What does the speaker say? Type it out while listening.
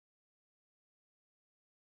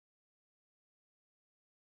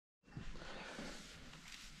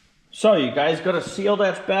So you guys got a seal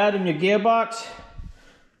that's bad in your gearbox?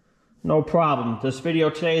 No problem. This video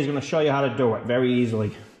today is going to show you how to do it very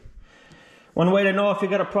easily. One way to know if you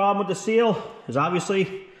got a problem with the seal is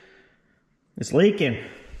obviously it's leaking.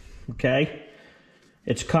 Okay?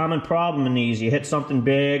 It's a common problem in these. You hit something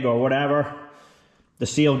big or whatever, the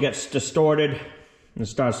seal gets distorted and it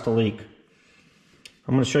starts to leak.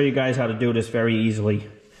 I'm going to show you guys how to do this very easily.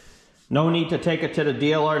 No need to take it to the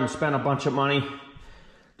dealer and spend a bunch of money.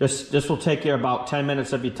 This will take you about 10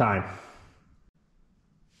 minutes of your time.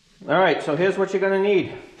 Alright, so here's what you're going to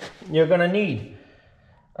need. You're going to need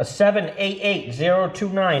a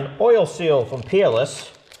 788029 oil seal from Peerless.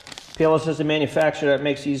 Peerless is the manufacturer that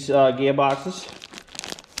makes these gearboxes.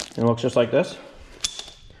 It looks just like this.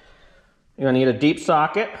 You're going to need a deep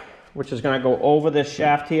socket, which is going to go over this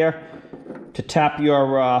shaft here to tap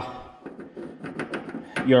your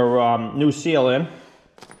new seal in.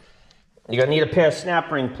 You're going to need a pair of snap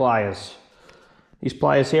ring pliers. These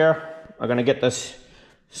pliers here are going to get this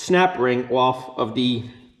snap ring off of the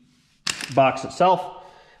box itself.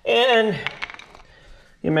 And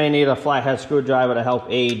you may need a flathead screwdriver to help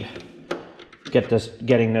aid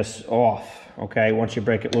getting this off, okay, once you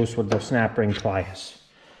break it loose with the snap ring pliers.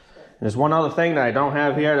 There's one other thing that I don't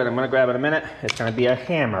have here that I'm going to grab in a minute. It's going to be a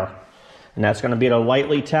hammer. And that's going to be to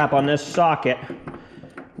lightly tap on this socket.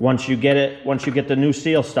 Once you get the new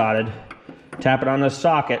seal started, tap it on this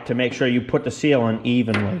socket to make sure you put the seal in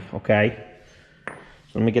evenly, okay? So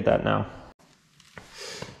let me get that now.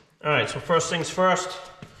 All right, so first things first,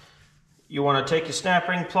 you want to take your snap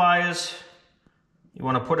ring pliers, you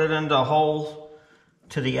want to put it in the hole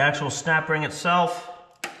to the actual snap ring itself,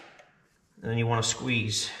 and then you want to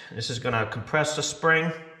squeeze. This is going to compress the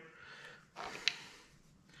spring.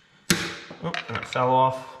 Oh, and it fell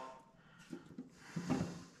off.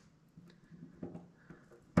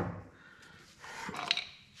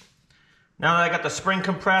 Now that I got the spring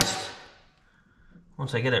compressed,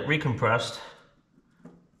 once I get it recompressed,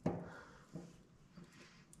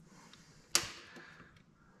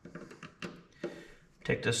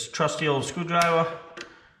 take this trusty old screwdriver.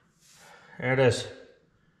 There it is.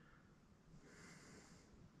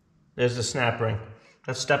 There's the snap ring.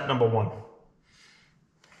 That's step number one.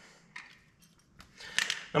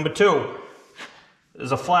 Number two,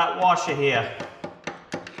 there's a flat washer here.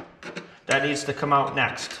 That needs to come out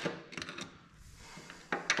next.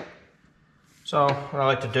 So what I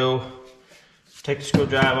like to do, take the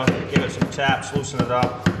screwdriver, give it some taps, loosen it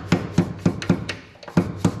up.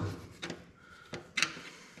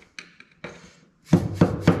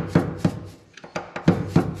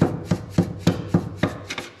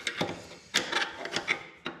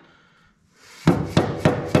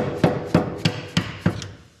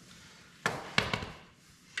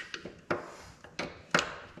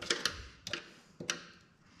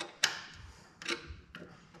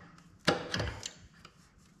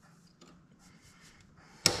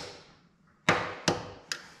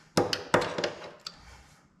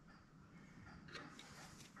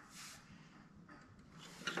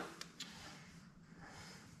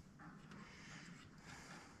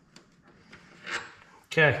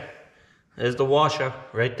 Okay, there's the washer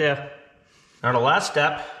right there. Now the last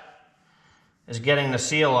step is getting the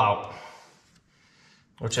seal out,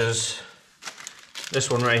 which is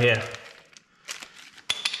this one right here.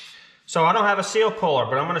 So I don't have a seal puller,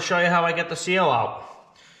 but I'm going to show you how I get the seal out.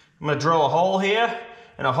 I'm going to drill a hole here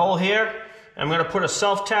and a hole here. And I'm going to put a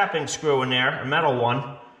self-tapping screw in there, a metal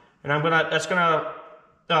one, and that's going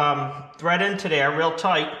to thread into there real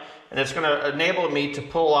tight. And it's going to enable me to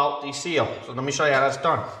pull out the seal. So let me show you how that's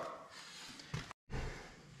done.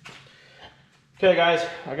 Okay guys,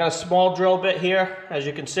 I got a small drill bit here, as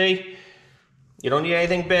you can see. You don't need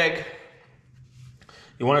anything big.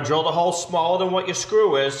 You want to drill the hole smaller than what your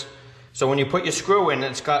screw is, so when you put your screw in,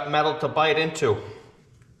 it's got metal to bite into. I'm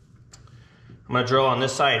going to drill on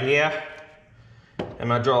this side here. I'm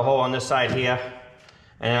going to drill a hole on this side here.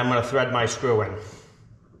 And I'm going to thread my screw in.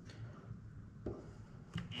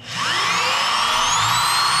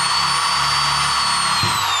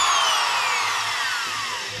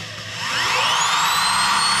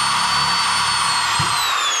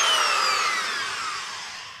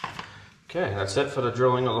 Okay, that's it for the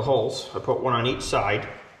drilling of the holes. I put one on each side.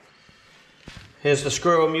 Here's the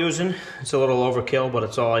screw I'm using. It's a little overkill, but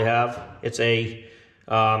it's all I have. It's a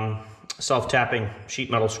self-tapping sheet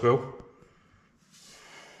metal screw.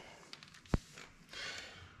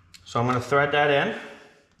 So I'm going to thread that in.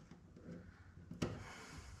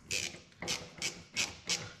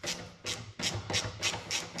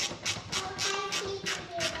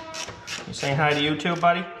 You saying hi to YouTube,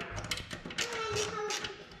 buddy?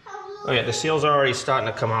 Oh yeah, the seal's already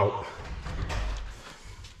starting to come out.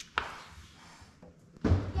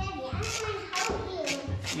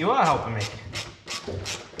 You are helping me.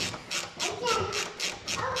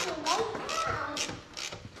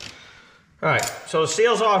 All right, so the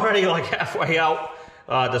seal's already like halfway out.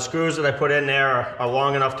 The screws that I put in there are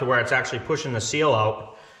long enough to where it's actually pushing the seal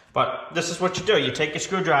out. But this is what you do. You take your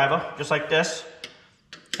screwdriver, just like this,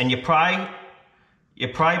 and you pry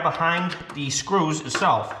behind the screws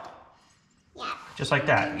itself. Yeah. Just like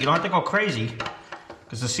that. You don't have to go crazy,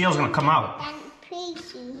 because the seal's gonna come out. I'm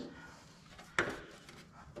crazy.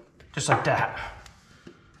 Just like that.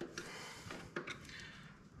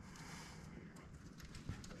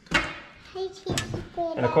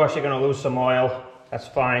 And of course you're gonna lose some oil. That's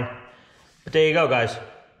fine. But there you go, guys.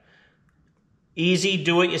 Easy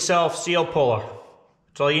do-it-yourself seal puller.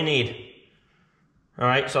 That's all you need. All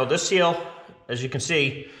right, so this seal, as you can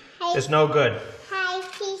see, is no good.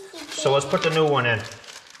 So let's put the new one in.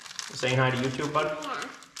 You saying hi to YouTube, bud? Yeah.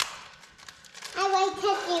 I like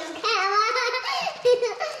touching the camera.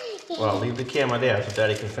 Well, leave the camera there so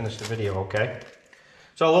Daddy can finish the video, okay?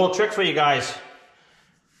 So a little trick for you guys.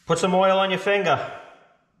 Put some oil on your finger.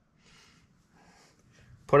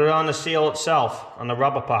 Put it on the seal itself, on the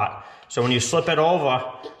rubber part. So when you slip it over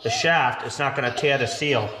the shaft, it's not going to tear the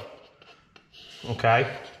seal. Okay?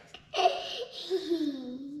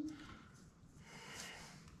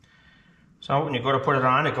 So when you go to put it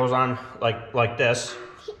on, it goes on like this.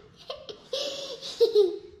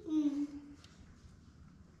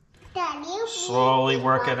 Slowly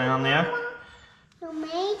work it in there. You made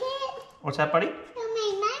it? What's that, buddy? You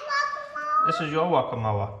made my guacamole? This is your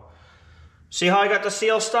guacamole. See how I got the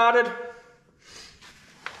seal started?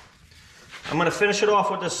 I'm going to finish it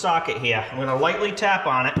off with this socket here. I'm going to lightly tap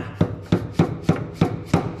on it.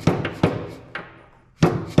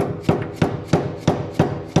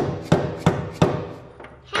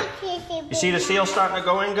 You see the seal starting to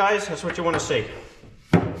go in, guys? That's what you want to see.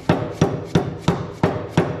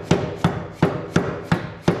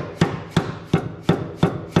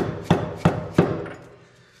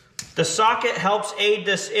 The socket helps aid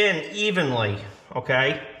this in evenly,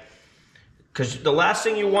 okay? Because the last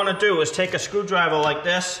thing you want to do is take a screwdriver like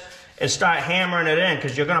this and start hammering it in,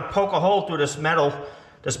 because you're going to poke a hole through this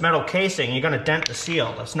metal casing. You're going to dent the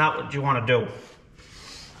seal. That's not what you want to do.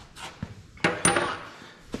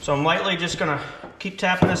 So I'm lightly just going to keep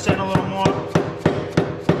tapping this in a little more.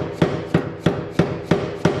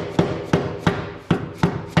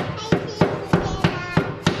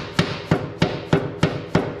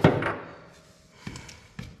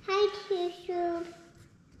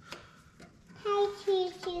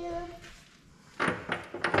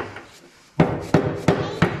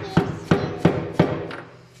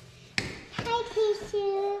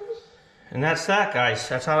 And that's that, guys.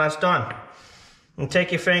 That's how that's done. And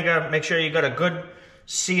take your finger, make sure you got a good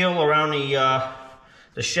seal around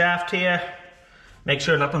the shaft here. Make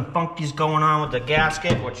sure nothing funky's going on with the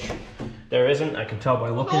gasket, which there isn't. I can tell by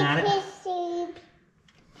looking at it.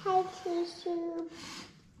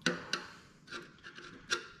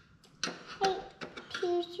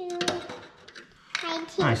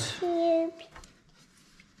 Nice.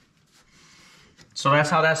 So that's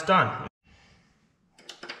how that's done.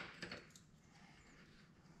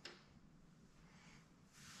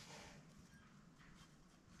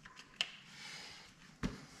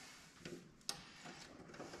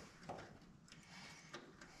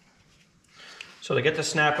 So to get the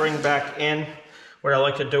snap ring back in, what I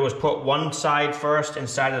like to do is put one side first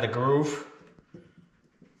inside of the groove.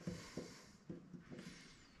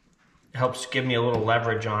 It helps give me a little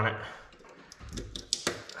leverage on it.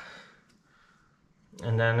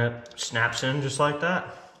 And then it snaps in just like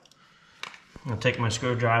that. I'll take my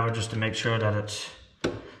screwdriver just to make sure that it's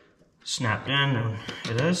snapped in, and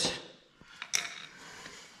it is.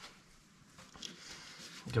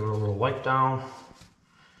 Give it a little wipe down.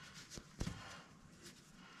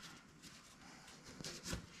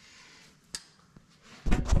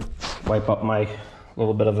 Wipe up my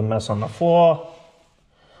little bit of a mess on the floor.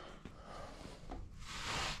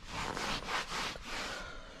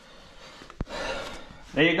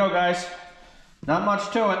 There you go, guys. Not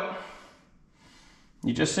much to it.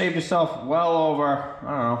 You just saved yourself well over, I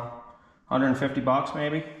don't know, 150 bucks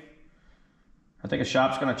maybe. I think a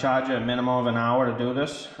shop's gonna charge you a minimum of an hour to do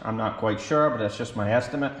this. I'm not quite sure, but that's just my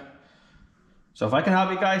estimate. So if I can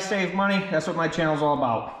help you guys save money, that's what my channel's all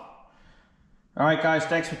about. All right, guys,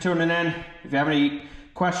 thanks for tuning in. If you have any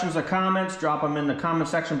questions or comments, drop them in the comment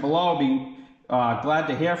section below. I'll be glad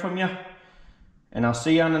to hear from you. And I'll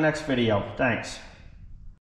see you on the next video. Thanks.